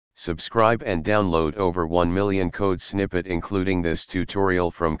Subscribe and download over 1 million code snippet including this tutorial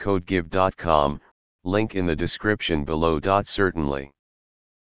from codegive.com, link in the description below. Certainly.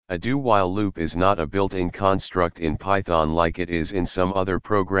 A do-while loop is not a built-in construct in Python like it is in some other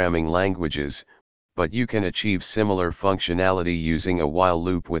programming languages, but you can achieve similar functionality using a while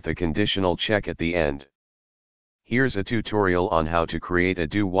loop with a conditional check at the end. Here's a tutorial on how to create a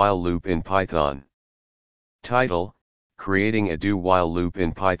do-while loop in Python. Title: Creating a do-while loop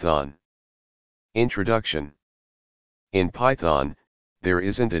in Python. Introduction. In Python, there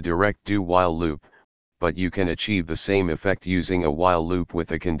isn't a direct do-while loop, but you can achieve the same effect using a while loop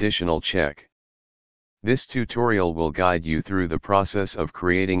with a conditional check. This tutorial will guide you through the process of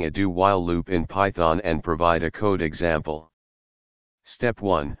creating a do-while loop in Python and provide a code example. Step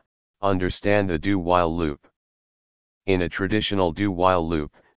 1. Understand the do-while loop. In a traditional do-while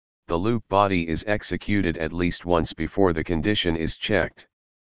loop, the loop body is executed at least once before the condition is checked.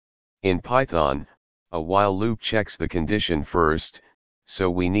 In Python, a while loop checks the condition first, so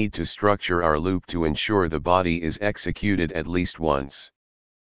we need to structure our loop to ensure the body is executed at least once.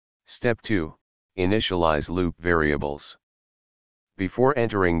 Step 2. Initialize loop variables. Before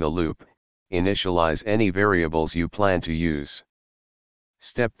entering the loop, initialize any variables you plan to use.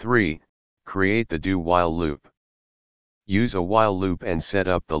 Step 3. Create the do-while loop. Use a while loop and set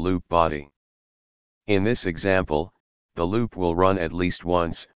up the loop body. In this example, the loop will run at least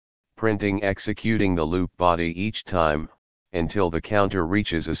once, executing the loop body each time, until the counter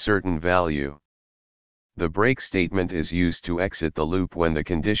reaches a certain value. The break statement is used to exit the loop when the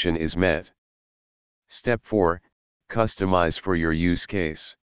condition is met. Step 4. Customize for your use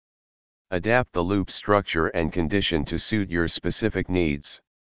case. Adapt the loop structure and condition to suit your specific needs.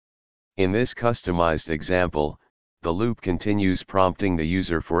 In this customized example, the loop continues prompting the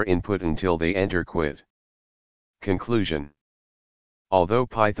user for input until they enter quit. Conclusion. Although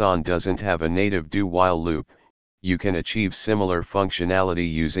Python doesn't have a native do-while loop, you can achieve similar functionality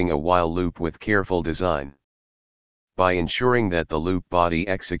using a while loop with careful design. By ensuring that the loop body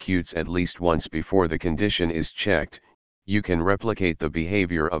executes at least once before the condition is checked, you can replicate the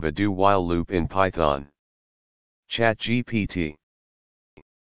behavior of a do-while loop in Python. ChatGPT